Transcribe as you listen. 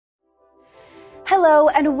Hello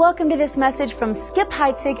and welcome to this message from Skip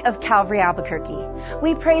Heitzig of Calvary Albuquerque.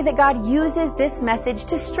 We pray that God uses this message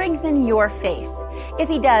to strengthen your faith. If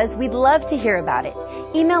He does, we'd love to hear about it.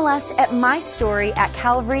 Email us at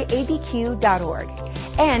mystory@calvaryabq.org.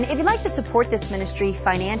 And if you'd like to support this ministry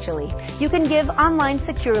financially, you can give online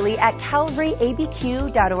securely at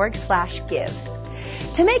calvaryabq.org/give.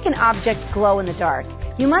 To make an object glow in the dark,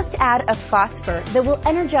 you must add a phosphor that will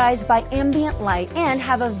energize by ambient light and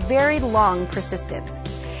have a very long persistence.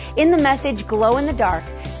 In the message Glow in the Dark,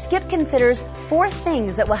 Skip considers 4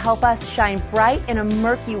 things that will help us shine bright in a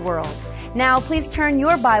murky world. Now please turn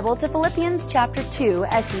your Bible to Philippians chapter 2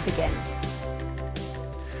 as he begins.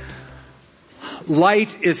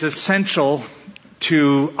 Light is essential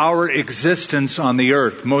to our existence on the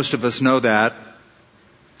earth. Most of us know that.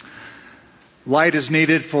 Light is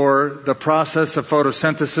needed for the process of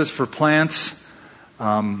photosynthesis for plants.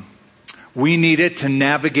 We need it to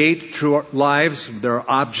navigate through our lives. There are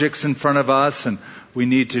objects in front of us, and we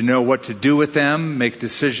need to know what to do with them, make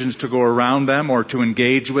decisions to go around them or to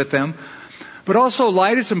engage with them. But also,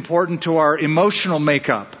 light is important to our emotional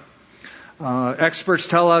makeup. Experts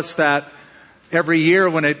tell us that every year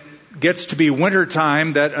when it gets to be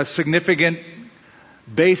wintertime, that a significant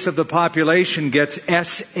base of the population gets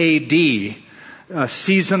SAD, a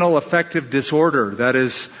seasonal affective disorder. That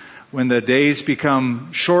is, when the days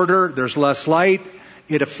become shorter, there's less light,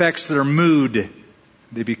 it affects their mood.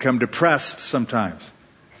 They become depressed sometimes.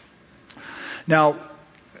 Now,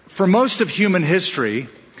 for most of human history,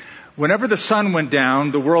 whenever the sun went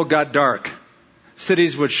down, the world got dark.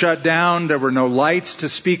 Cities would shut down, there were no lights to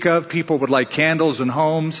speak of, people would light candles in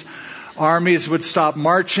homes, armies would stop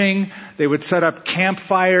marching, they would set up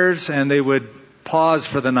campfires, and they would pause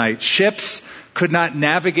for the night. Ships could not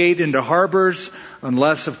navigate into harbors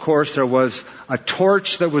unless, of course, there was a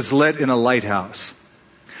torch that was lit in a lighthouse.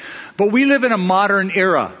 But we live in a modern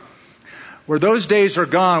era where those days are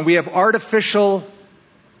gone. We have artificial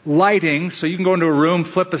lighting, so you can go into a room,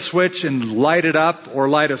 flip a switch, and light it up, or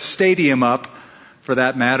light a stadium up, for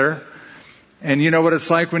that matter. And you know what it's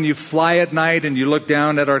like when you fly at night and you look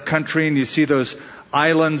down at our country and you see those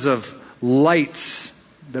islands of lights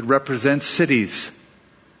that represent cities.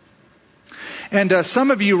 And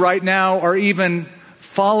some of you right now are even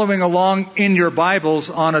following along in your Bibles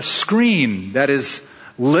on a screen that is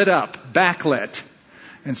lit up, backlit.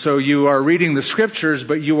 And so you are reading the scriptures,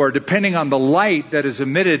 but you are depending on the light that is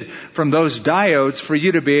emitted from those diodes for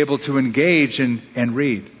you to be able to engage and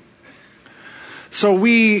read. So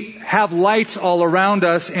we have lights all around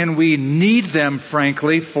us, and we need them,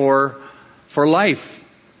 frankly, for life.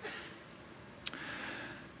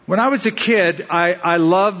 When I was a kid, I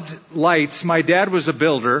loved lights. My dad was a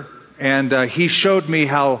builder, and he showed me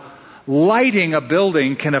how lighting a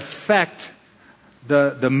building can affect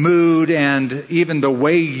the mood and even the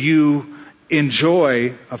way you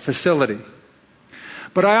enjoy a facility.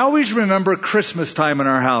 But I always remember Christmas time in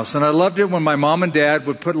our house, and I loved it when my mom and dad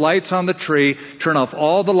would put lights on the tree, turn off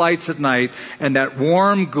all the lights at night, and that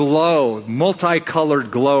warm glow,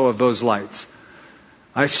 multicolored glow of those lights.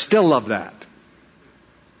 I still love that.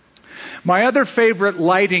 My other favorite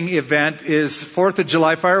lighting event is 4th of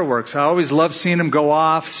July fireworks. I always love seeing them go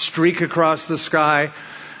off, streak across the sky.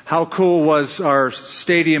 How cool was our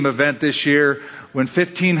stadium event this year when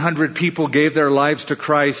 1,500 people gave their lives to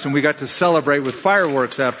Christ and we got to celebrate with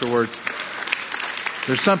fireworks afterwards.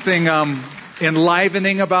 There's something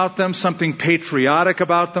enlivening about them, something patriotic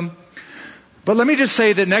about them. But let me just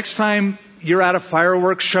say that next time you're at a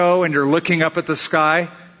fireworks show and you're looking up at the sky,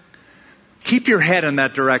 keep your head in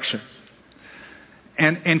that direction.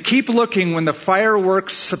 And keep looking when the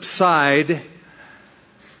fireworks subside.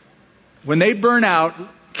 When they burn out,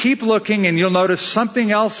 keep looking and you'll notice something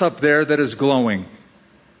else up there that is glowing.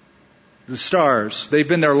 The stars. They've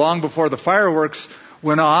been there long before the fireworks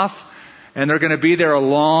went off, and they're going to be there a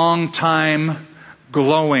long time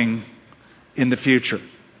glowing in the future.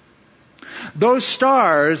 Those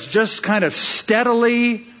stars just kind of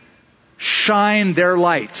steadily shine their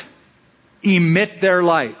light, emit their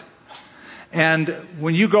light. And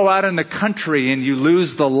when you go out in the country and you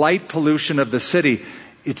lose the light pollution of the city,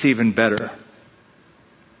 it's even better.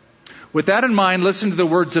 With that in mind, listen to the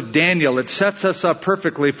words of Daniel. It sets us up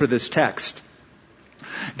perfectly for this text.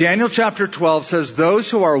 Daniel chapter 12 says,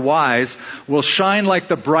 "Those who are wise will shine like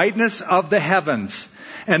the brightness of the heavens,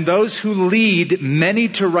 and those who lead many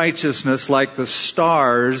to righteousness like the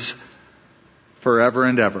stars forever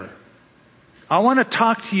and ever." I want to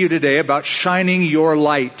talk to you today about shining your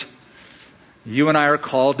light. You and I are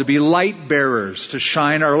called to be light bearers, to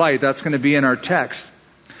shine our light. That's going to be in our text.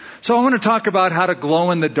 So I want to talk about how to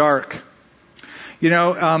glow in the dark.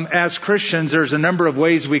 As Christians, there's a number of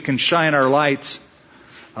ways we can shine our lights.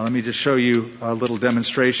 Let me just show you a little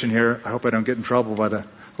demonstration here. I hope I don't get in trouble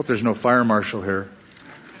hope there's no fire marshal here.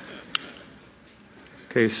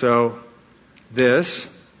 Okay, so this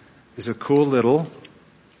is a cool little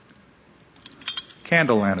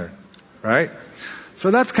candle lantern, right?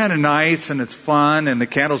 So that's kind of nice and it's fun and the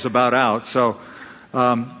candle's about out. So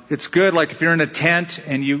it's good, like if you're in a tent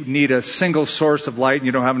and you need a single source of light and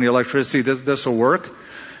you don't have any electricity, this will work.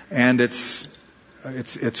 And it's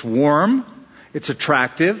warm, it's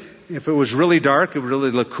attractive. If it was really dark, it would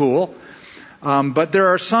really look cool. But there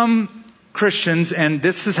are some Christians, and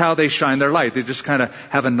this is how they shine their light. They just kind of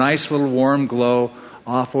have a nice little warm glow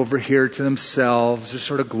off over here to themselves, just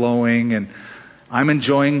sort of glowing, and I'm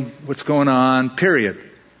enjoying what's going on, period.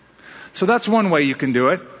 So that's one way you can do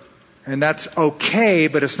it. And that's okay,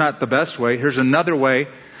 but it's not the best way. Here's another way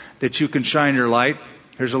that you can shine your light.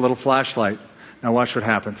 Here's a little flashlight. Now watch what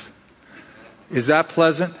happens. Is that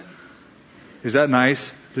pleasant? Is that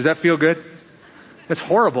nice? Does that feel good? It's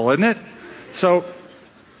horrible, isn't it? So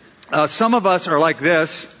some of us are like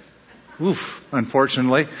this. Oof,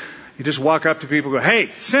 unfortunately. You just walk up to people and go, "Hey,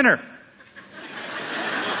 sinner.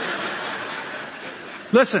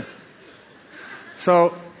 Listen."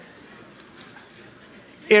 So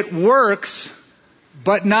it works,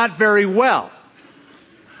 but not very well.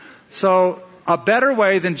 So a better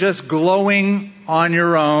way than just glowing on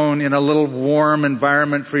your own in a little warm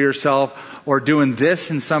environment for yourself or doing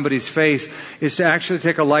this in somebody's face is to actually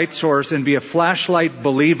take a light source and be a flashlight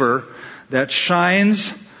believer that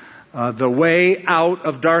shines the way out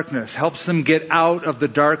of darkness, helps them get out of the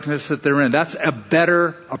darkness that they're in. That's a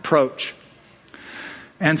better approach.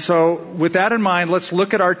 And so with that in mind, let's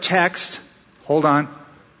look at our text. Hold on.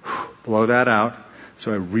 Blow that out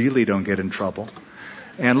so I really don't get in trouble.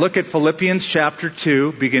 And look at Philippians chapter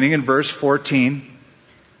 2, beginning in verse 14.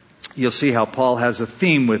 You'll see how Paul has a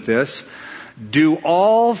theme with this. Do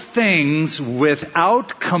all things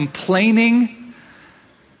without complaining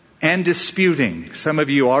and disputing. Some of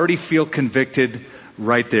you already feel convicted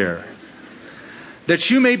right there. That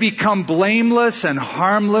you may become blameless and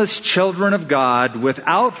harmless children of God,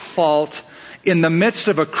 without fault, in the midst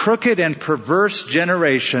of a crooked and perverse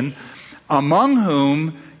generation, among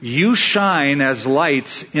whom you shine as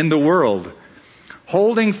lights in the world,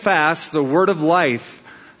 holding fast the word of life,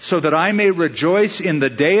 so that I may rejoice in the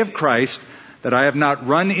day of Christ, that I have not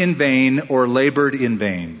run in vain or labored in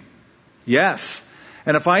vain. Yes,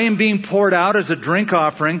 and if I am being poured out as a drink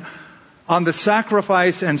offering on the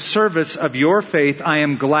sacrifice and service of your faith, I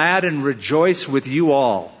am glad and rejoice with you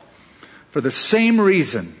all. For the same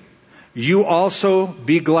reason, you also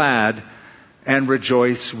be glad and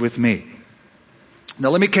rejoice with me. Now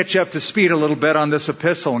let me catch you up to speed a little bit on this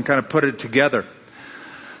epistle and kind of put it together.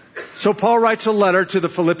 So Paul writes a letter to the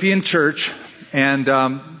Philippian church, and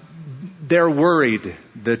they're worried.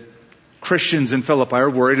 The Christians in Philippi are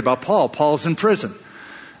worried about Paul. Paul's in prison.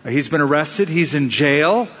 He's been arrested. He's in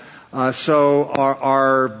jail. So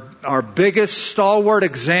our biggest stalwart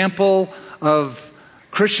example of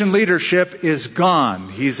Christian leadership is gone.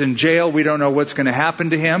 He's in jail. We don't know what's going to happen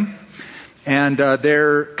to him. And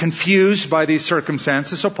they're confused by these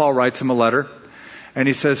circumstances. So Paul writes him a letter. And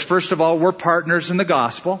he says, first of all, we're partners in the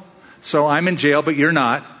gospel. So I'm in jail, but you're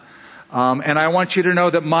not. And I want you to know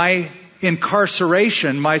that my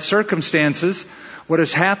incarceration, my circumstances, what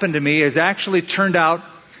has happened to me has actually turned out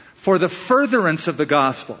for the furtherance of the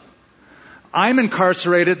gospel. I'm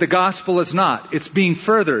incarcerated. The gospel is not. It's being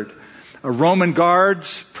furthered. Roman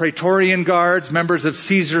guards, Praetorian guards, members of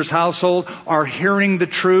Caesar's household are hearing the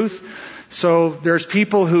truth. So there's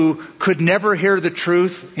people who could never hear the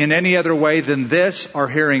truth in any other way than this are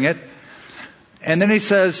hearing it. And then he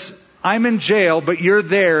says, I'm in jail, but you're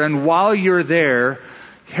there. And while you're there,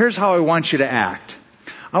 here's how I want you to act.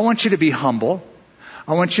 I want you to be humble.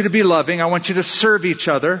 I want you to be loving. I want you to serve each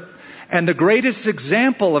other. And the greatest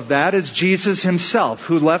example of that is Jesus himself,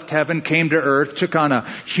 who left heaven, came to earth, took on a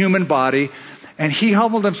human body, and he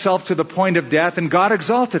humbled himself to the point of death, and God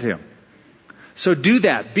exalted him. So do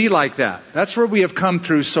that. Be like that. That's where we have come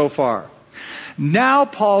through so far. Now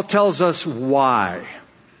Paul tells us why.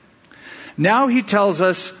 Now he tells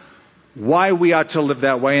us why we ought to live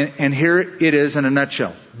that way. And here it is in a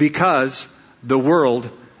nutshell. Because the world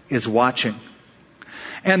is watching.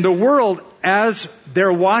 And the world, as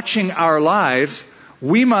they're watching our lives,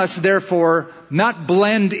 we must therefore not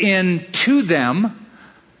blend in to them,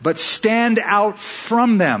 but stand out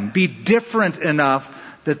from them. Be different enough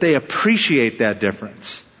that they appreciate that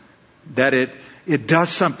difference. That it does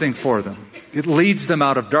something for them. It leads them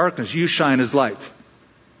out of darkness. You shine as light.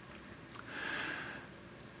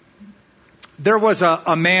 There was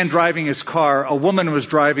a man driving his car. A woman was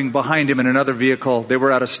driving behind him in another vehicle. They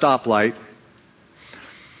were at a stoplight.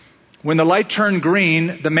 When the light turned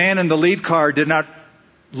green, the man in the lead car did not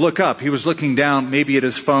look up. He was looking down, maybe at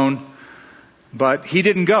his phone, but he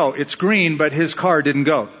didn't go. It's green, but his car didn't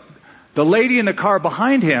go. The lady in the car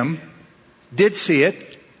behind him did see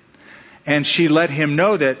it, and she let him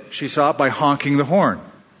know that she saw it by honking the horn.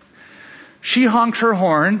 She honked her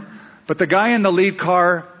horn, but the guy in the lead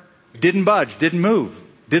car didn't budge, didn't move,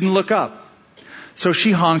 didn't look up. So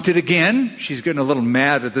she honked it again. She's getting a little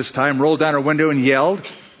mad at this time, rolled down her window and yelled.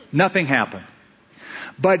 Nothing happened.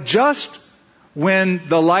 But just when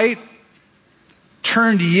the light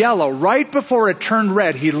turned yellow, right before it turned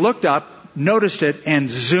red, he looked up, noticed it, and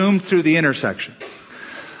zoomed through the intersection,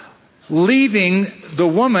 leaving the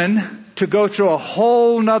woman to go through a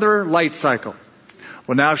whole nother light cycle.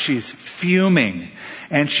 Well, now she's fuming,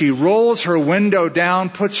 and she rolls her window down,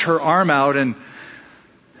 puts her arm out, and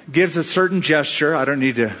gives a certain gesture. I don't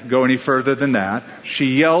need to go any further than that.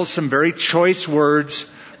 She yells some very choice words,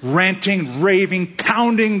 ranting, raving,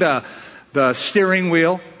 pounding the steering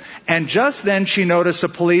wheel. And just then she noticed a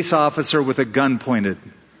police officer with a gun pointed,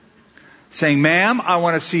 saying, "Ma'am, I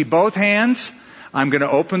want to see both hands. I'm going to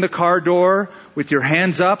open the car door with your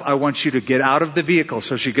hands up. I want you to get out of the vehicle."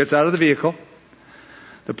 So she gets out of the vehicle.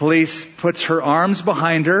 The police puts her arms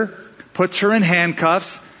behind her, puts her in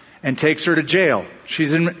handcuffs, and takes her to jail.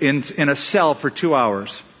 She's in a cell for 2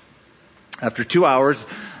 hours. After 2 hours,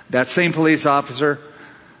 that same police officer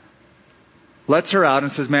lets her out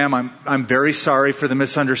and says, "Ma'am, I'm very sorry for the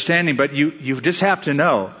misunderstanding, but you just have to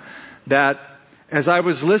know that as I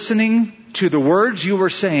was listening to the words you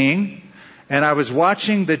were saying, and I was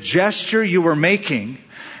watching the gesture you were making,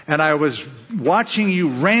 and I was watching you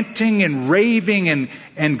ranting and raving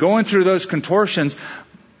and going through those contortions,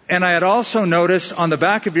 and I had also noticed on the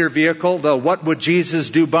back of your vehicle the 'What Would Jesus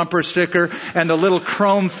Do' bumper sticker, and the little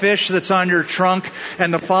chrome fish that's on your trunk,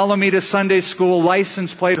 and the 'Follow Me to Sunday School'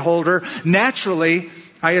 license plate holder. Naturally,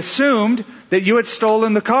 I assumed that you had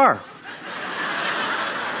stolen the car."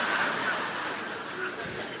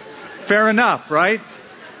 Fair enough, right?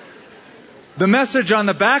 The message on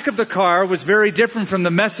the back of the car was very different from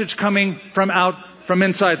the message coming from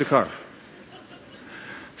inside the car.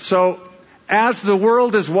 So, as the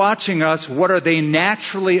world is watching us, what are they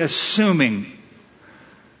naturally assuming?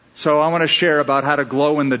 So I want to share about how to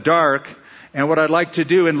glow in the dark. And what I'd like to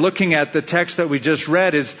do in looking at the text that we just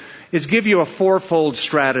read is give you a fourfold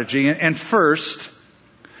strategy. And first,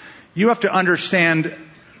 you have to understand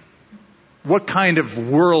what kind of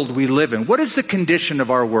world we live in. What is the condition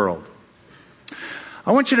of our world?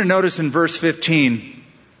 I want you to notice in verse 15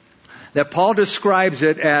 that Paul describes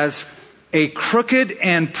it as a crooked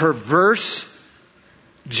and perverse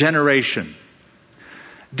generation.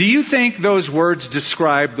 Do you think those words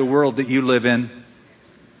describe the world that you live in?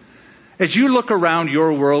 As you look around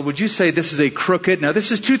your world, would you say this is a crooked? Now,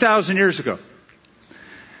 this is 2,000 years ago.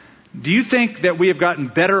 Do you think that we have gotten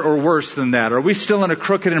better or worse than that? Are we still in a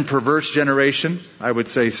crooked and perverse generation? I would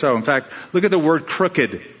say so. In fact, look at the word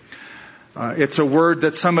crooked. It's a word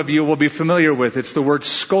that some of you will be familiar with. It's the word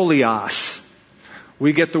scolios.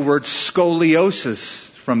 We get the word scoliosis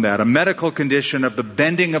from that, a medical condition of the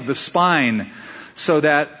bending of the spine so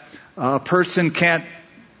that a person can't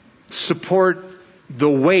support the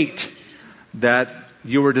weight that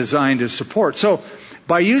you were designed to support. So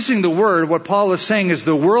by using the word, what Paul is saying is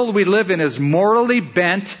the world we live in is morally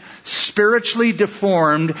bent, spiritually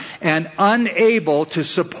deformed, and unable to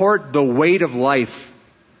support the weight of life.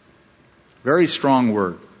 Very strong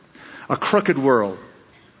word. A crooked world.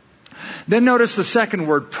 Then notice the second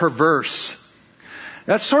word, perverse.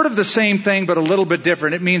 That's sort of the same thing, but a little bit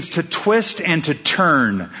different. It means to twist and to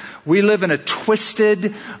turn. We live in a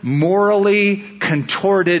twisted, morally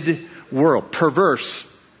contorted world. Perverse.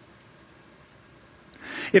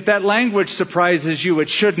 If that language surprises you, it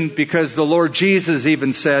shouldn't, because the Lord Jesus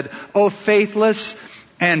even said, "O faithless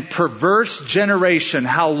and perverse generation,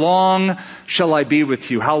 how long shall I be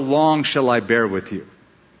with you? How long shall I bear with you?"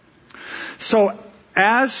 So,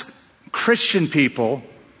 as Christian people,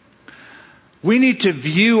 we need to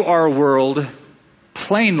view our world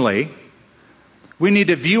plainly. We need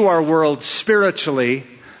to view our world spiritually,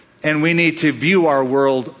 and we need to view our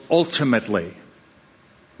world ultimately.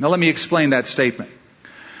 Now let me explain that statement.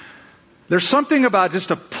 There's something about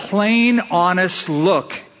just a plain, honest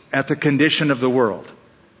look at the condition of the world.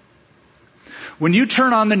 When you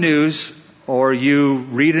turn on the news, or you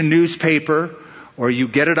read a newspaper, or you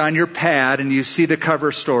get it on your pad and you see the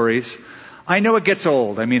cover stories, I know it gets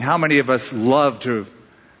old. I mean, how many of us love to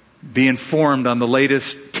be informed on the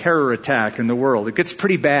latest terror attack in the world. It gets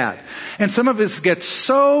pretty bad. And some of us get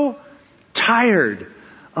so tired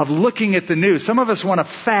of looking at the news. Some of us want to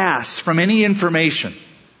fast from any information.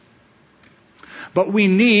 But we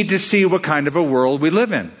need to see what kind of a world we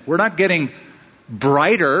live in. We're not getting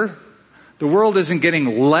brighter. The world isn't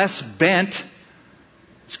getting less bent.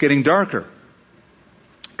 It's getting darker.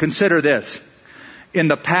 Consider this. In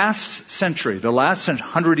the past century, the last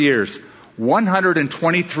 100 years,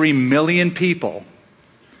 123 million people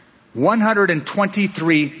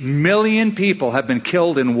have been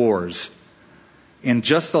killed in wars in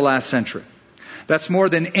just the last century. That's more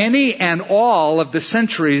than any and all of the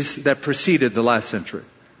centuries that preceded the last century.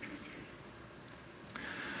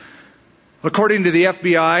 According to the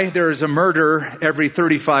FBI, there is a murder every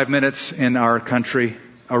 35 minutes in our country,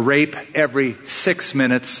 a rape every 6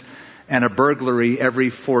 minutes, and a burglary every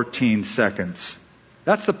 14 seconds.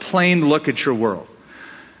 That's the plain look at your world.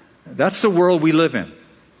 That's the world we live in.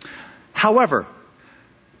 However,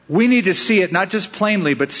 we need to see it not just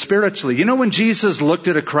plainly, but spiritually. You know, when Jesus looked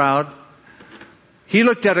at a crowd, He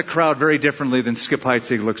looked at a crowd very differently than Skip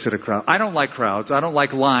Heitzig looks at a crowd. I don't like crowds. I don't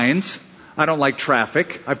like lines. I don't like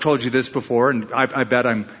traffic. I've told you this before, and I bet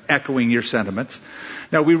I'm echoing your sentiments.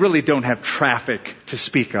 Now, we really don't have traffic to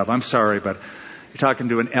speak of. I'm sorry, but you're talking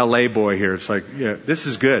to an LA boy here. It's like, yeah, this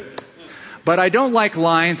is good. But I don't like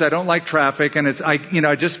lines. I don't like traffic, and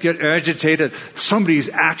I just get agitated. Somebody's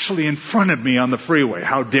actually in front of me on the freeway.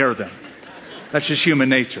 How dare them? That's just human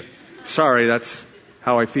nature. Sorry, that's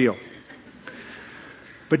how I feel.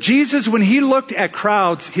 But Jesus, when He looked at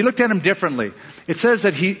crowds, He looked at them differently. It says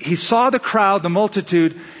that He saw the crowd, the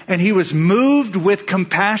multitude, and He was moved with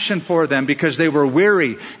compassion for them because they were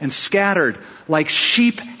weary and scattered like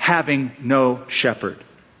sheep having no shepherd.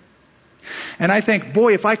 And I think,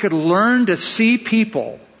 boy, if I could learn to see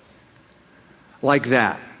people like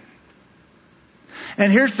that. And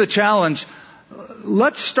here's the challenge.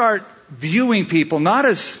 Let's start viewing people not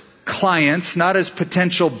as clients, not as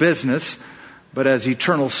potential business, but as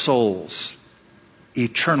eternal souls.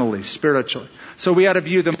 Eternally, spiritually. So we ought to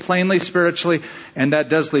view them plainly, spiritually, and that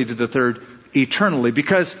does lead to the third, eternally.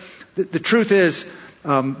 Because the truth is,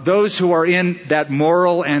 those who are in that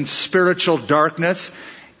moral and spiritual darkness,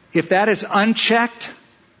 if that is unchecked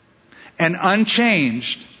and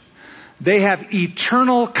unchanged, they have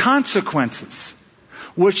eternal consequences,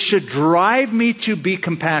 which should drive me to be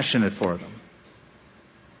compassionate for them.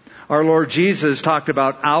 Our Lord Jesus talked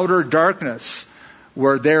about outer darkness,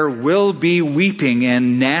 where there will be weeping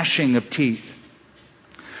and gnashing of teeth.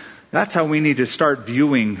 That's how we need to start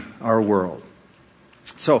viewing our world.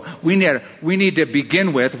 So we need to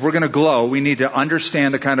begin with, if we're going to glow, we need to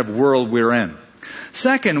understand the kind of world we're in.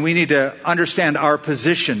 Second, we need to understand our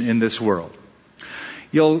position in this world.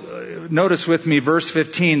 You'll notice with me verse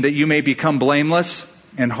 15, that you may become blameless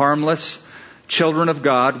and harmless, children of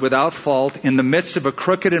God, without fault, in the midst of a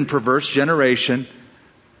crooked and perverse generation.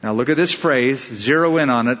 Now look at this phrase, zero in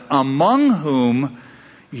on it, among whom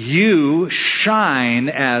you shine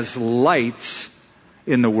as lights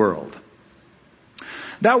in the world.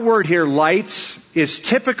 That word here, lights, is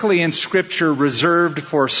typically in Scripture reserved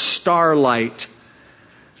for starlight.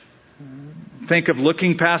 Think of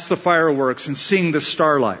looking past the fireworks and seeing the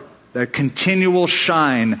starlight, that continual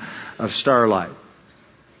shine of starlight.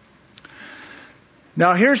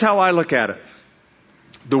 Now here's how I look at it.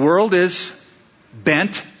 The world is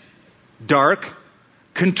bent, dark,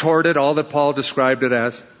 contorted, all that Paul described it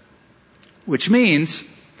as, which means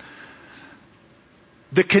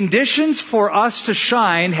the conditions for us to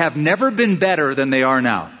shine have never been better than they are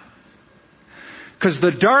now. Because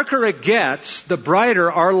the darker it gets, the brighter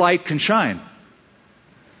our light can shine.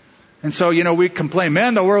 And so, we complain,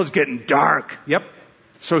 man, the world's getting dark. Yep.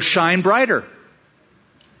 So shine brighter.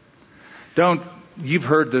 You've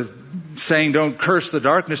heard the saying, don't curse the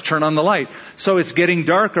darkness, turn on the light. So it's getting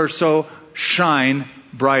darker, so shine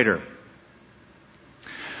brighter.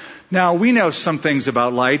 Now, we know some things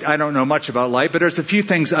about light. I don't know much about light, but there's a few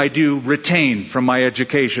things I do retain from my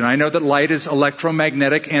education. I know that light is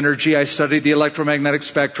electromagnetic energy. I studied the electromagnetic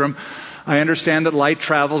spectrum. I understand that light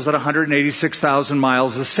travels at 186,000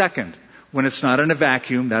 miles a second. When it's not in a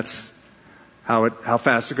vacuum, that's how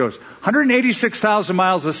fast it goes. 186,000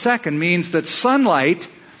 miles a second means that sunlight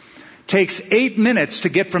takes 8 minutes to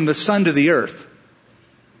get from the sun to the earth.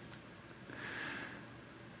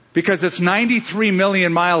 Because it's 93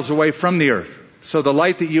 million miles away from the earth. So the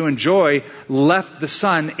light that you enjoy left the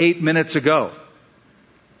sun 8 minutes ago.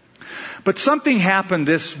 But something happened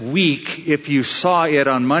this week, if you saw it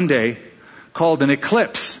on Monday, called an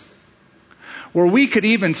eclipse, where we could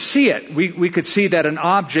even see it. We could see that an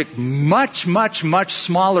object much, much, much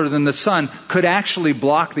smaller than the sun could actually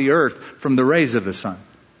block the earth from the rays of the sun.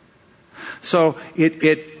 So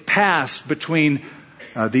it passed between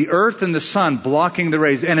the earth and the sun, blocking the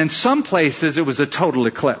rays. And in some places, it was a total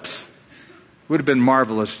eclipse. It would have been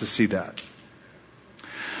marvelous to see that.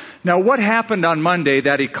 Now, what happened on Monday,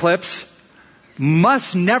 that eclipse,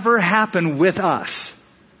 must never happen with us.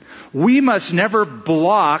 We must never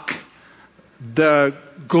block the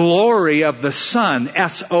glory of the sun,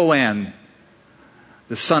 S-O-N,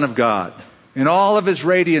 the Son of God, in all of His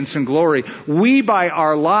radiance and glory. We, by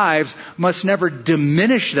our lives, must never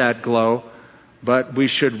diminish that glow, but we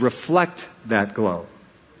should reflect that glow.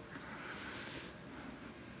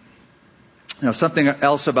 Now, something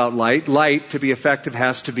else about light. Light, to be effective,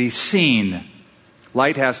 has to be seen.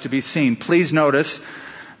 Light has to be seen. Please notice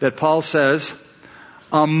that Paul says,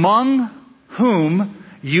 among whom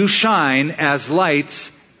you shine as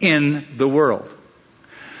lights in the world.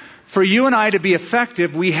 For you and I to be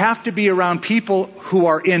effective, we have to be around people who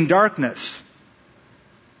are in darkness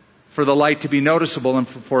for the light to be noticeable and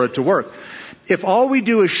for it to work. If all we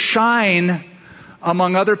do is shine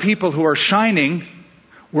among other people who are shining,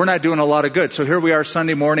 we're not doing a lot of good. So here we are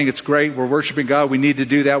Sunday morning. It's great. We're worshiping God. We need to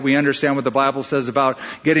do that. We understand what the Bible says about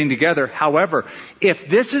getting together. However, if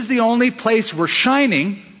this is the only place we're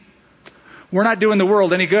shining, we're not doing the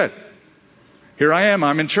world any good. Here I am.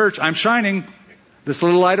 I'm in church. I'm shining. This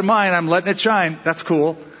little light of mine, I'm letting it shine. That's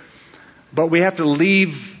cool. But we have to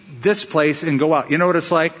leave this place and go out. You know what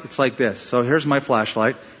it's like? It's like this. So here's my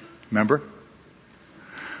flashlight. Remember?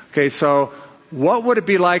 Okay, so what would it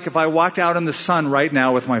be like if I walked out in the sun right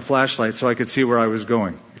now with my flashlight so I could see where I was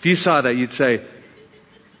going? If you saw that, you'd say,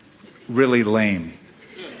 really lame.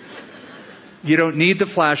 You don't need the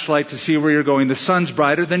flashlight to see where you're going. The sun's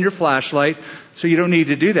brighter than your flashlight, so you don't need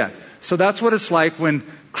to do that. So that's what it's like when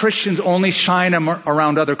Christians only shine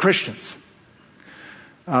around other Christians.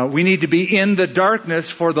 We need to be in the darkness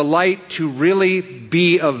for the light to really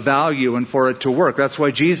be of value and for it to work. That's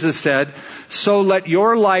why Jesus said, so let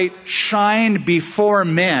your light shine before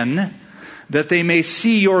men, that they may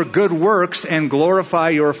see your good works and glorify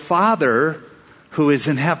your Father who is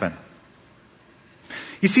in heaven.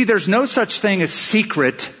 You see, there's no such thing as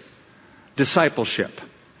secret discipleship.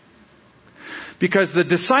 Because the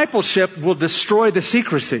discipleship will destroy the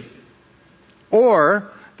secrecy.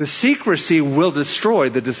 Or the secrecy will destroy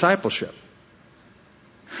the discipleship.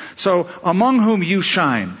 So, among whom you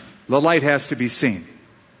shine, the light has to be seen.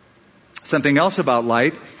 Something else about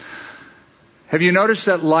light. Have you noticed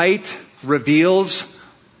that light reveals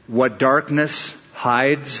what darkness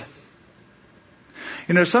hides?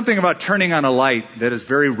 You know, something about turning on a light that is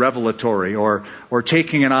very revelatory, or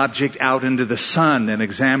taking an object out into the sun and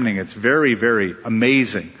examining it. It's very, very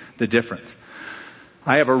amazing, the difference.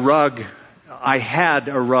 I have a rug. I had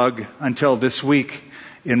a rug until this week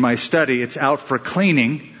in my study. It's out for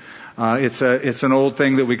cleaning. It's an old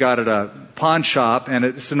thing that we got at a pawn shop, and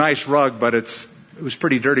it's a nice rug, but it was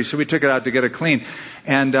pretty dirty, so we took it out to get it clean.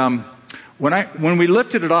 And when we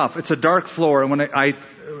lifted it off, it's a dark floor, and when I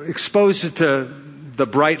exposed it to the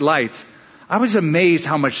bright lights, I was amazed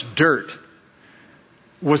how much dirt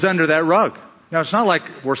was under that rug. Now, it's not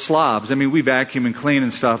like we're slobs. I mean, we vacuum and clean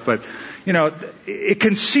and stuff, but, you know, it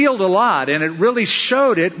concealed a lot, and it really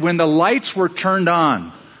showed it when the lights were turned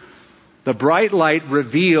on. The bright light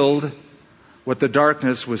revealed what the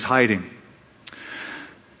darkness was hiding.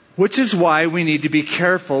 Which is why we need to be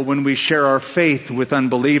careful when we share our faith with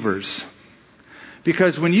unbelievers.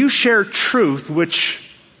 Because when you share truth, which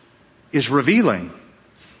is revealing,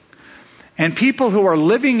 and people who are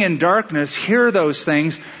living in darkness hear those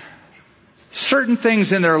things, certain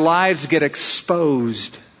things in their lives get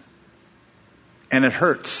exposed. And it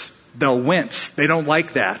hurts. They'll wince. They don't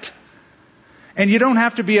like that. And you don't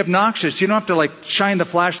have to be obnoxious. You don't have to shine the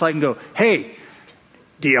flashlight and go, hey,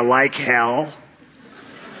 do you like hell?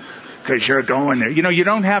 Because you're going there. You know, you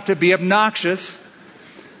don't have to be obnoxious.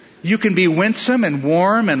 You can be winsome and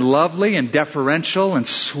warm and lovely and deferential and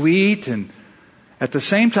sweet, and at the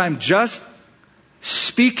same time, just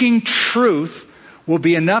speaking truth will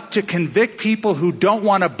be enough to convict people who don't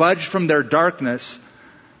want to budge from their darkness,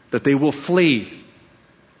 that they will flee.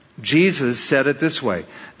 Jesus said it this way.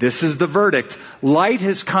 This is the verdict. Light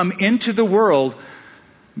has come into the world,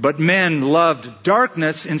 but men loved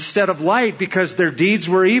darkness instead of light because their deeds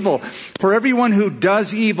were evil. For everyone who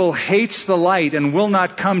does evil hates the light and will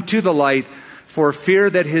not come to the light for fear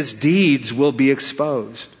that his deeds will be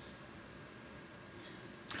exposed.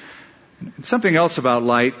 Something else about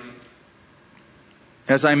light.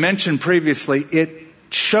 As I mentioned previously,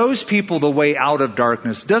 shows people the way out of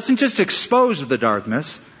darkness. Doesn't just expose the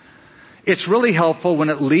darkness. It's really helpful when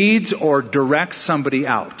it leads or directs somebody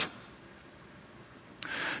out.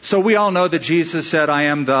 So we all know that Jesus said, I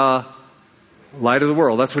am the light of the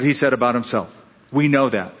world. That's what he said about himself. We know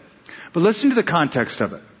that. But listen to the context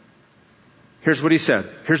of it. Here's what he said.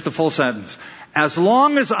 Here's the full sentence. As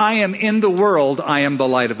long as I am in the world, I am the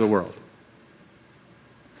light of the world.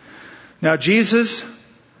 Now Jesus,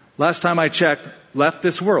 last time I checked, left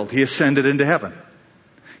this world. He ascended into heaven.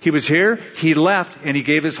 He was here, he left, and he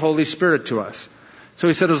gave his Holy Spirit to us. So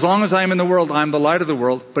he said, as long as I am in the world, I am the light of the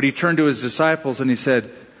world. But he turned to his disciples and he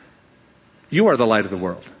said, you are the light of the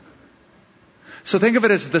world. So think of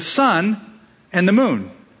it as the sun and the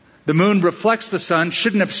moon. The moon reflects the sun,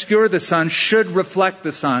 shouldn't obscure the sun, should reflect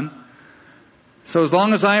the sun. So as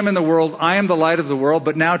long as I am in the world, I am the light of the world.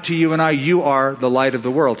 But now to you and I, you are the light of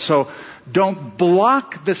the world. So don't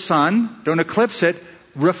block the sun, don't eclipse it,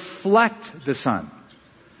 reflect the sun.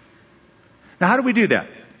 Now how do we do that?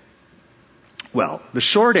 Well, the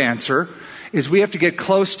short answer is we have to get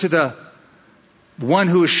close to the one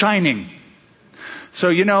who is shining. So,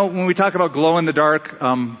 when we talk about glow-in-the-dark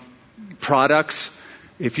products,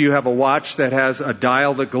 if you have a watch that has a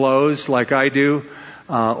dial that glows like I do,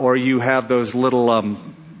 or you have those little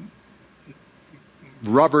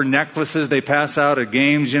rubber necklaces they pass out at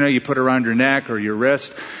games, you put around your neck or your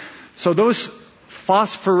wrist. So those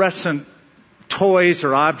phosphorescent toys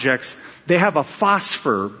or objects, they have a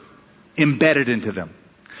phosphor embedded into them.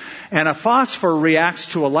 And a phosphor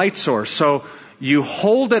reacts to a light source. So you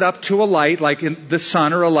hold it up to a light, like in the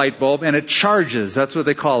sun or a light bulb, and it charges. That's what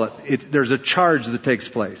they call it. There's a charge that takes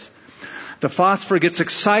place. The phosphor gets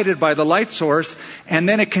excited by the light source, and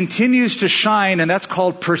then it continues to shine, and that's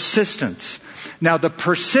called persistence. Now, the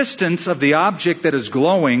persistence of the object that is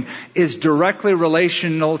glowing is directly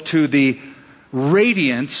relational to the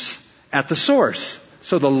radiance at the source.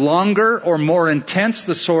 So the longer or more intense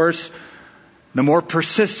the source, the more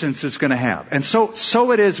persistence it's going to have. And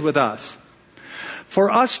so it is with us. For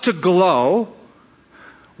us to glow,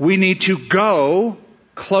 we need to go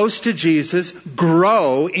close to Jesus,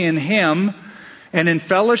 grow in Him, and in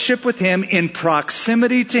fellowship with Him, in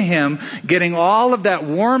proximity to Him, getting all of that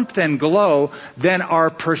warmth and glow, then our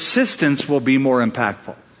persistence will be more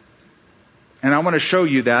impactful. And I want to show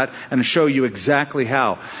you that and show you exactly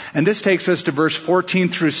how. And this takes us to verse 14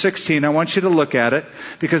 through 16. I want you to look at it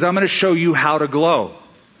because I'm going to show you how to glow.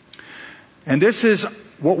 And this is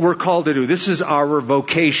what we're called to do. This is our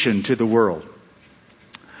vocation to the world.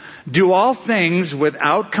 Do all things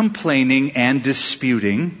without complaining and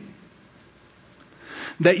disputing,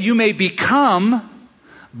 that you may become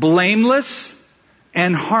blameless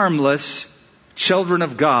and harmless children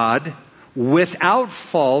of God, without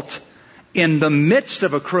fault, in the midst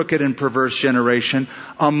of a crooked and perverse generation,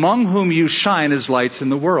 among whom you shine as lights in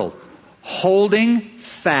the world, holding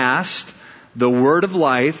fast the word of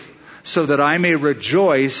life, so that I may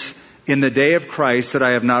rejoice in the day of Christ, that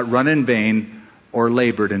I have not run in vain or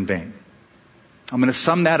labored in vain. I'm going to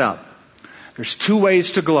sum that up. There's two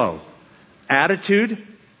ways to glow: attitude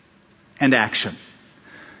and action.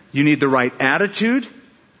 You need the right attitude.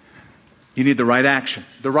 You need the right action.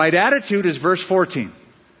 The right attitude is verse 14.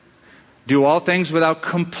 Do all things without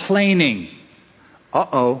complaining.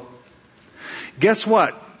 Uh-oh. Guess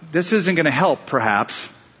what? This isn't going to help, perhaps,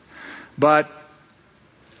 but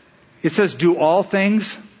it says do all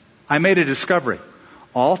things. I made a discovery.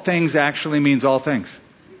 All things actually means all things.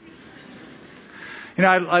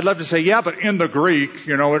 I'd love to say, yeah, but in the Greek,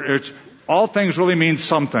 it's all things really means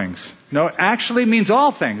some things. No, it actually means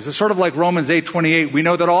all things. It's sort of like Romans 8:28. We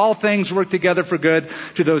know that all things work together for good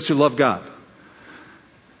to those who love God.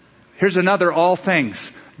 Here's another all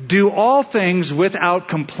things. Do all things without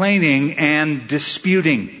complaining and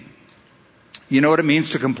disputing. You know what it means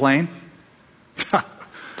to complain?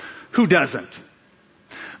 Who doesn't?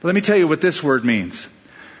 But let me tell you what this word means.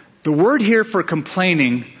 The word here for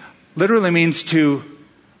complaining literally means to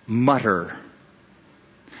mutter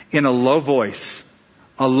in a low voice,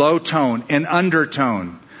 a low tone, an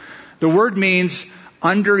undertone. The word means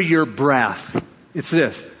under your breath. It's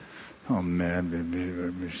this. Oh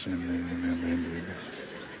man.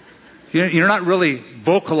 You're not really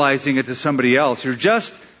vocalizing it to somebody else.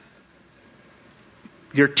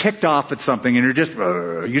 You're ticked off at something and you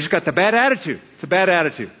just got the bad attitude. It's a bad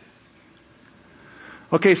attitude.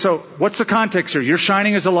 Okay, so what's the context here? You're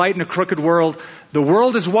shining as a light in a crooked world. The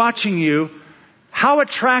world is watching you. How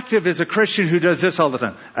attractive is a Christian who does this all the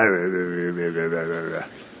time?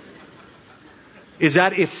 Is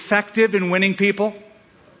that effective in winning people?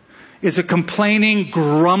 Is a complaining,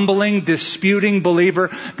 grumbling, disputing believer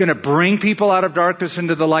going to bring people out of darkness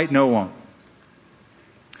into the light? No, it won't.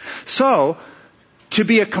 So, to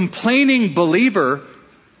be a complaining believer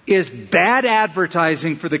is bad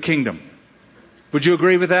advertising for the kingdom. Would you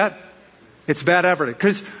agree with that? It's bad advertising.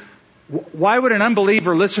 Because why would an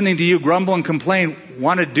unbeliever listening to you grumble and complain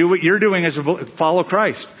want to do what you're doing as a follow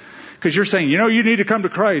Christ? Because you're saying, you need to come to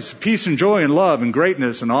Christ. Peace and joy and love and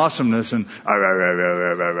greatness and awesomeness. And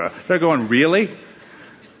they're going, really?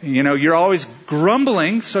 You're always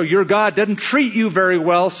grumbling, so your God doesn't treat you very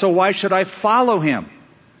well, so why should I follow him?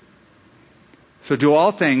 So do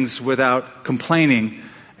all things without complaining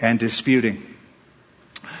and disputing.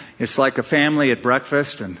 It's like a family at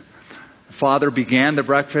breakfast, and the father began the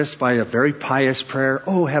breakfast by a very pious prayer.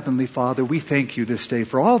 Oh, Heavenly Father, we thank you this day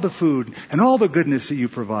for all the food and all the goodness that you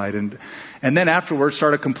provide. And then afterwards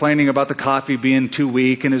started complaining about the coffee being too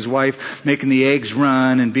weak and his wife making the eggs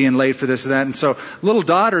run and being late for this and that. And so little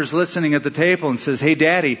daughter's listening at the table and says, hey,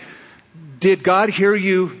 Daddy, did God hear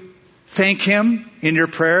you thank him in your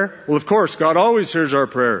prayer? Well, of course, God always hears our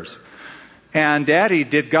prayers. And Daddy,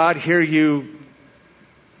 did God hear you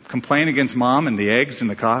complain against Mom and the eggs and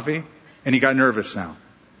the coffee? And he got nervous now.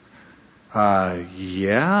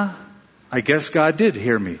 Yeah, I guess God did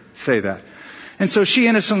hear me say that. And so she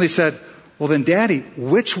innocently said, well then, Daddy,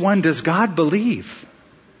 which one does God believe?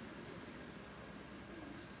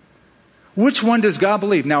 Which one does God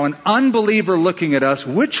believe? Now, an unbeliever looking at us,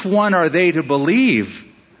 which one are they to believe?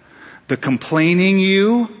 The complaining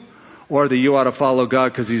you, or the you ought to follow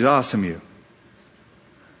God because he's awesome you?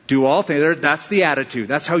 Do all things. That's the attitude.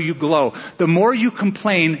 That's how you glow. The more you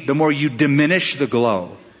complain, the more you diminish the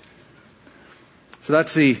glow. So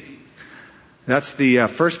that's the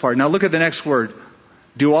first part. Now look at the next word.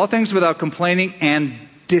 Do all things without complaining and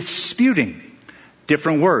disputing.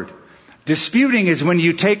 Different word. Disputing is when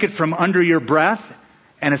you take it from under your breath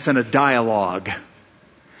and it's in a dialogue.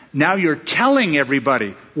 Now you're telling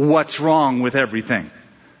everybody what's wrong with everything.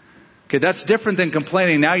 Okay, that's different than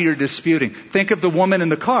complaining. Now you're disputing. Think of the woman in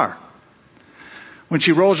the car. When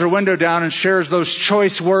she rolls her window down and shares those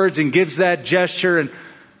choice words and gives that gesture. And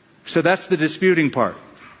so that's the disputing part.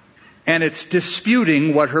 And it's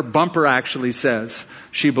disputing what her bumper actually says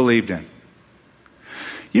she believed in.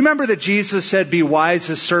 You remember that Jesus said, be wise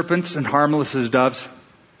as serpents and harmless as doves?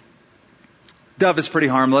 Dove is pretty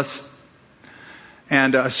harmless.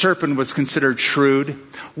 And a serpent was considered shrewd.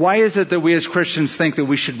 Why is it that we as Christians think that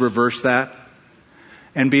we should reverse that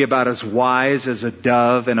and be about as wise as a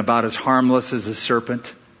dove and about as harmless as a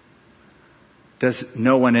serpent? Does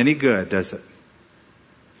no one any good, does it?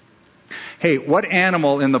 Hey, what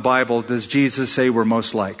animal in the Bible does Jesus say we're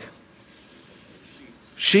most like?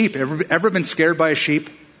 Sheep. Ever been scared by a sheep?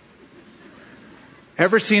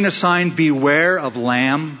 Ever seen a sign, beware of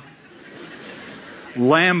lamb?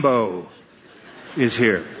 Lambo is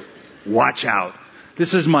here. Watch out.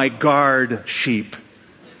 This is my guard sheep.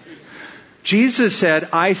 Jesus said,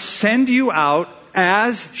 I send you out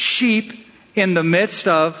as sheep in the midst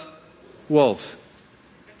of wolves.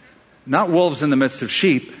 Not wolves in the midst of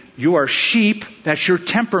sheep. You are sheep, that's your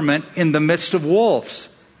temperament, in the midst of wolves.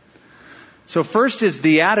 So first is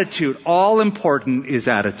the attitude. All important is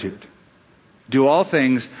attitude. Do all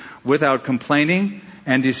things without complaining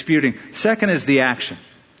and disputing. Second is the action.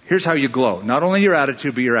 Here's how you glow. Not only your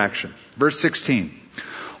attitude, but your action. Verse 16.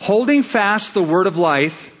 Holding fast the word of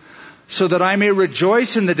life, so that I may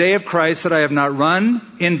rejoice in the day of Christ, that I have not run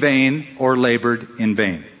in vain or labored in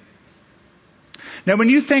vain. Now, when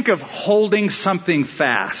you think of holding something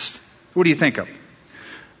fast, what do you think of?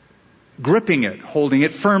 Gripping it, holding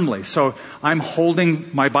it firmly. So I'm holding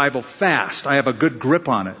my Bible fast. I have a good grip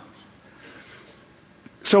on it.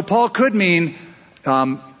 So Paul could mean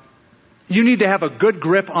you need to have a good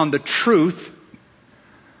grip on the truth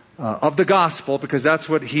of the gospel, because that's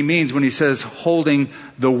what he means when he says holding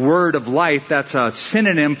the word of life. That's a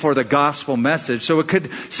synonym for the gospel message. So it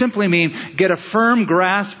could simply mean get a firm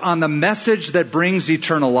grasp on the message that brings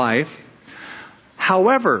eternal life.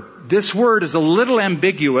 However, this word is a little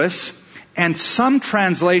ambiguous, and some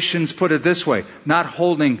translations put it this way: not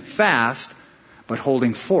holding fast, but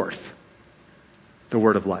holding forth the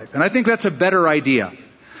word of life. And I think that's a better idea.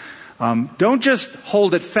 Don't just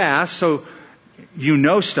hold it fast so you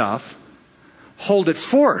know stuff. Hold it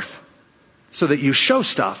forth so that you show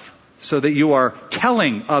stuff, so that you are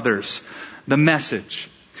telling others the message.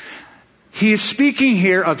 He is speaking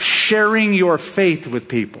here of sharing your faith with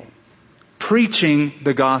people, preaching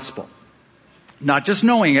the gospel. Not just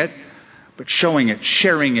knowing it, but showing it,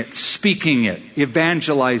 sharing it, speaking it,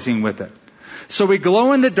 evangelizing with it. So we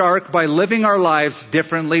glow in the dark by living our lives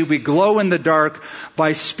differently. We glow in the dark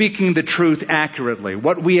by speaking the truth accurately.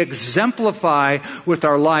 What we exemplify with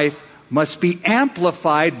our life must be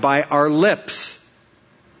amplified by our lips.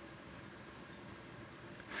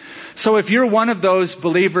 So if you're one of those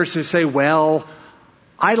believers who say, well,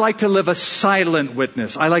 I like to live a silent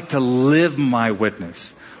witness. I like to live my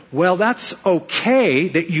witness. Well, that's okay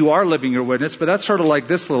that you are living your witness, but that's sort of like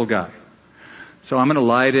this little guy. So I'm going to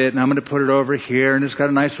light it, and I'm going to put it over here, and it's got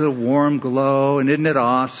a nice little warm glow, and isn't it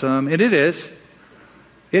awesome? And it is.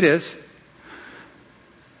 It is.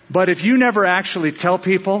 But if you never actually tell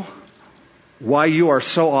people why you are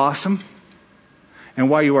so awesome, and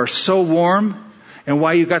why you are so warm, and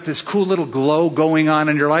why you got this cool little glow going on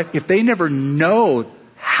in your life, if they never know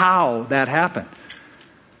how that happened,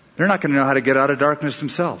 they're not going to know how to get out of darkness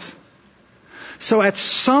themselves. So at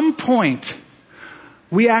some point,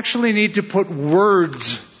 we actually need to put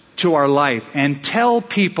words to our life and tell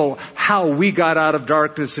people how we got out of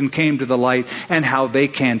darkness and came to the light and how they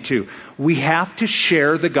can too. We have to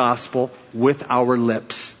share the gospel with our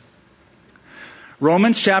lips.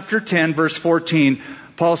 Romans chapter 10, verse 14,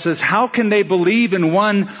 Paul says, how can they believe in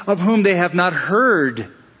one of whom they have not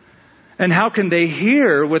heard? And how can they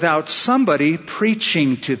hear without somebody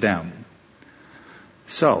preaching to them?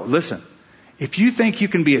 So, listen. If you think you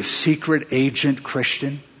can be a secret agent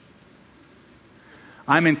Christian,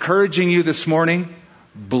 I'm encouraging you this morning,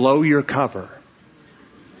 blow your cover.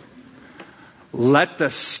 Let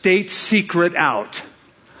the state secret out.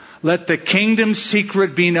 Let the kingdom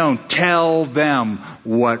secret be known. Tell them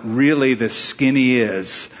what really the skinny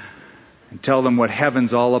is. And tell them what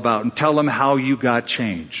heaven's all about. And tell them how you got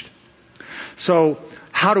changed. So,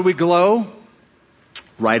 how do we glow?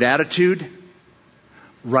 Right attitude,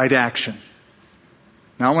 right action.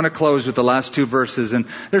 Now I want to close with the last two verses, and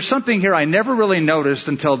there's something here I never really noticed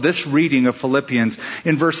until this reading of Philippians.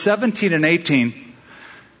 In verse 17 and 18,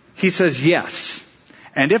 he says, yes,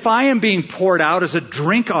 and if I am being poured out as a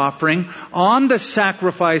drink offering on the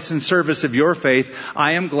sacrifice and service of your faith,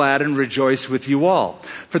 I am glad and rejoice with you all.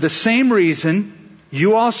 For the same reason,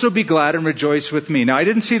 you also be glad and rejoice with me. Now I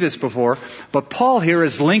didn't see this before, but Paul here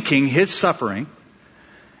is linking his suffering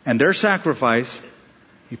and their sacrifice.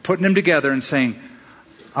 He's putting them together and saying,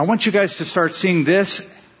 I want you guys to start seeing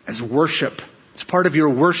this as worship. It's part of your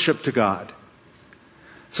worship to God.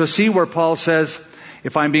 So see where Paul says,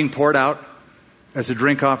 if I'm being poured out as a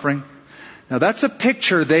drink offering. Now that's a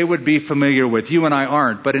picture they would be familiar with. You and I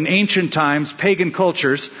aren't. But in ancient times, pagan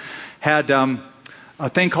cultures had a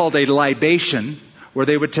thing called a libation, where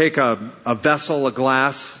they would take a vessel, a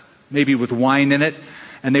glass, maybe with wine in it,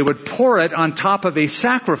 and they would pour it on top of a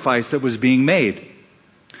sacrifice that was being made.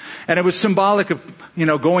 And it was symbolic of,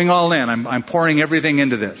 going all in. I'm pouring everything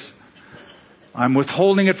into this. I'm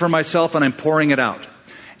withholding it for myself and I'm pouring it out.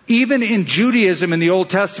 Even in Judaism in the Old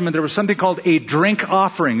Testament, there was something called a drink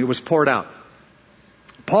offering. It was poured out.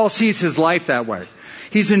 Paul sees his life that way.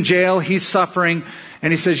 He's in jail, he's suffering,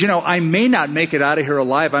 and he says, I may not make it out of here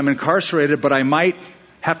alive. I'm incarcerated, but I might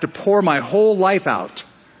have to pour my whole life out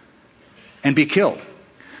and be killed.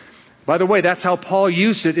 By the way, that's how Paul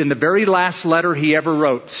used it in the very last letter he ever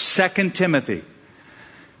wrote, 2 Timothy.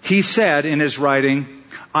 He said in his writing,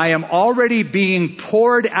 I am already being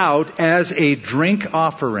poured out as a drink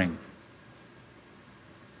offering,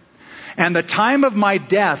 and the time of my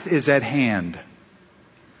death is at hand.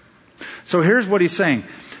 So here's what he's saying.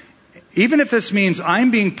 Even if this means I'm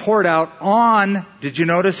being poured out on, did you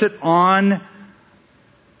notice it? On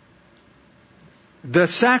the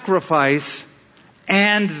sacrifice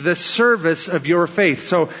and the service of your faith.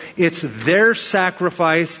 So it's their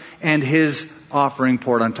sacrifice and his offering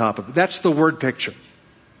poured on top of it. That's the word picture.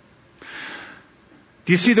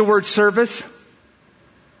 Do you see the word service?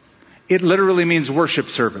 It literally means worship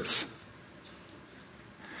service.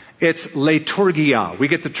 It's liturgia. We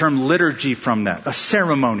get the term liturgy from that. A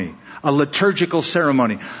ceremony, a liturgical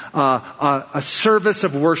ceremony, a service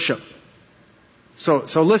of worship. So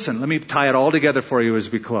listen, let me tie it all together for you as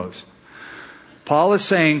we close. Paul is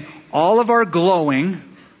saying all of our glowing,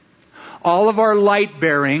 all of our light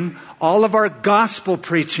bearing, all of our gospel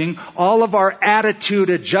preaching, all of our attitude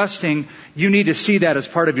adjusting, you need to see that as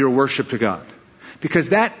part of your worship to God. Because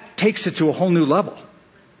that takes it to a whole new level.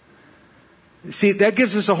 See, that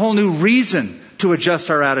gives us a whole new reason to adjust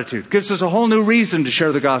our attitude. Gives us a whole new reason to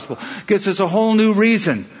share the gospel. Gives us a whole new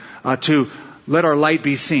reason to let our light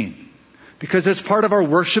be seen. Because it's part of our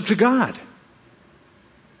worship to God.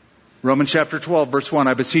 Romans chapter 12, verse 1,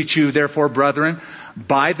 I beseech you, therefore, brethren,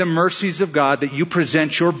 by the mercies of God, that you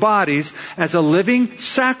present your bodies as a living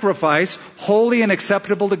sacrifice, holy and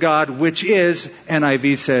acceptable to God, which is,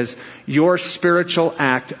 NIV says, your spiritual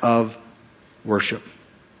act of worship.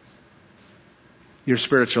 Your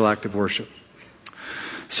spiritual act of worship.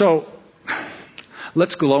 So,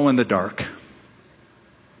 let's glow in the dark.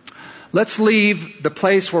 Let's leave the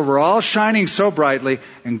place where we're all shining so brightly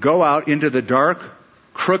and go out into the dark,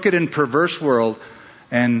 crooked and perverse world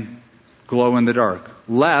and glow in the dark,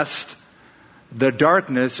 lest the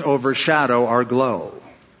darkness overshadow our glow.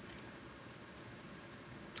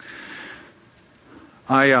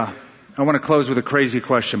 I want to close with a crazy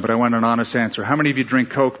question, but I want an honest answer. How many of you drink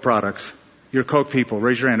Coke products? You're Coke people.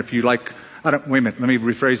 Raise your hand if you like. Wait a minute. Let me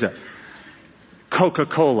rephrase that.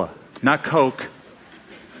 Coca-Cola, not Coke,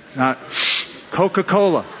 not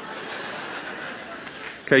Coca-Cola.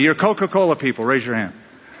 Okay, you're Coca-Cola people. Raise your hand.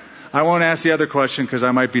 I won't ask the other question because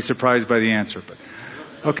I might be surprised by the answer. But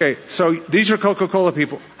okay, so these are Coca-Cola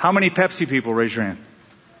people. How many Pepsi people? Raise your hand.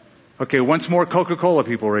 Okay, once more Coca-Cola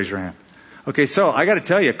people. Raise your hand. Okay, so I got to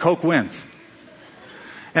tell you, Coke wins.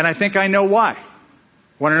 And I think I know why.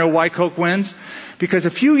 Want to know why Coke wins? Because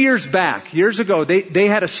a few years ago, they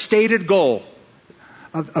had a stated goal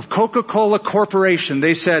of Coca-Cola Corporation.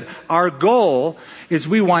 They said, our goal is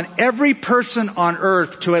we want every person on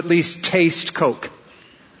earth to at least taste Coke.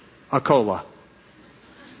 A cola.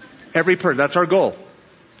 Every person. That's our goal.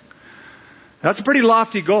 That's a pretty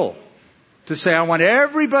lofty goal. To say, I want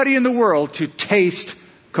everybody in the world to taste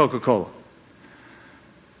Coca-Cola.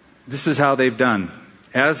 This is how they've done.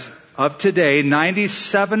 As of today,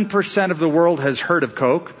 97% of the world has heard of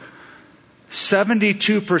Coke.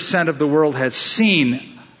 72% of the world has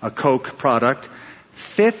seen a Coke product.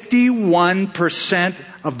 51%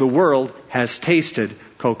 of the world has tasted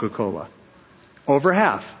Coca-Cola. Over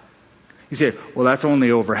half. You say, well, that's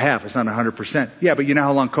only over half. It's not 100%. Yeah, but you know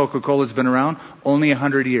how long Coca-Cola's been around? Only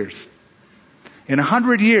 100 years. In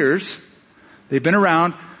 100 years, they've been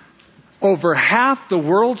around. Over half the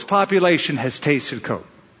world's population has tasted Coke.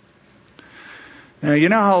 Now, you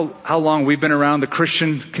know how long we've been around? The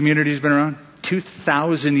Christian community's been around?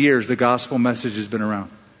 2,000 years the gospel message has been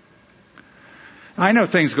around. I know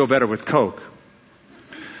things go better with Coke,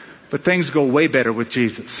 but things go way better with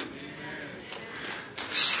Jesus.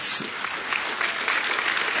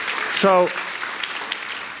 So,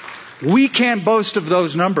 we can't boast of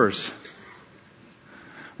those numbers.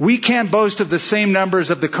 We can't boast of the same numbers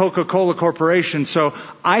of the Coca-Cola Corporation. So,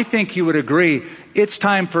 I think you would agree, it's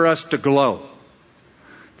time for us to glow.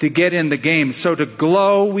 To get in the game. So to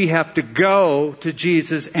glow, we have to go to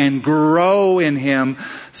Jesus and grow in Him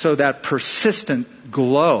so that persistent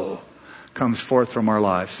glow comes forth from our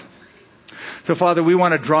lives. So, Father, we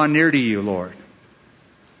want to draw near to You, Lord.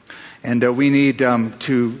 And we need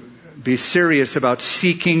to be serious about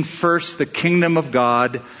seeking first the kingdom of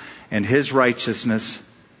God and His righteousness.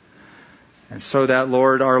 And so that,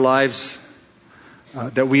 Lord, our lives,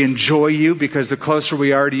 that we enjoy You, because the closer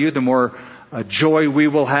we are to You, the more joy we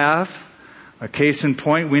will have. A case in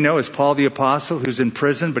point, we know, is Paul the Apostle, who's in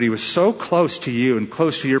prison, but he was so close to You and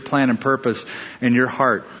close to Your plan and purpose in Your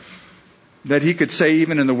heart that he could say,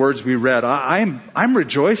 even in the words we read, I'm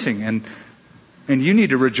rejoicing, and you need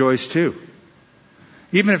to rejoice too.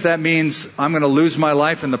 Even if that means I'm going to lose my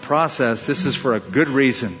life in the process, this is for a good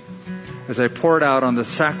reason, as I pour it out on the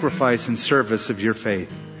sacrifice and service of Your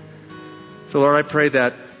faith. So, Lord, I pray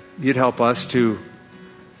that You'd help us to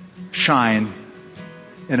shine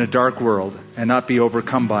in a dark world and not be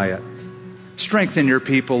overcome by it. Strengthen Your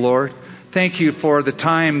people, Lord. Thank You for the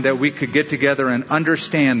time that we could get together and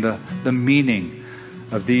understand the meaning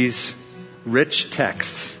of these rich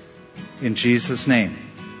texts. In Jesus' name,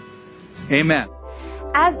 amen.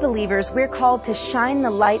 As believers, we're called to shine the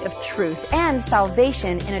light of truth and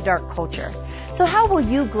salvation in a dark culture. So how will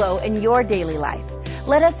you glow in your daily life?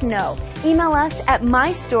 Let us know. Email us at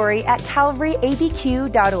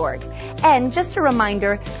mystory@calvaryabq.org. And just a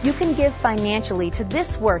reminder, you can give financially to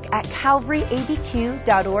this work at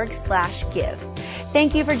calvaryabq.org/give.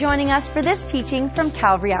 Thank you for joining us for this teaching from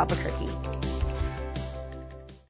Calvary Albuquerque.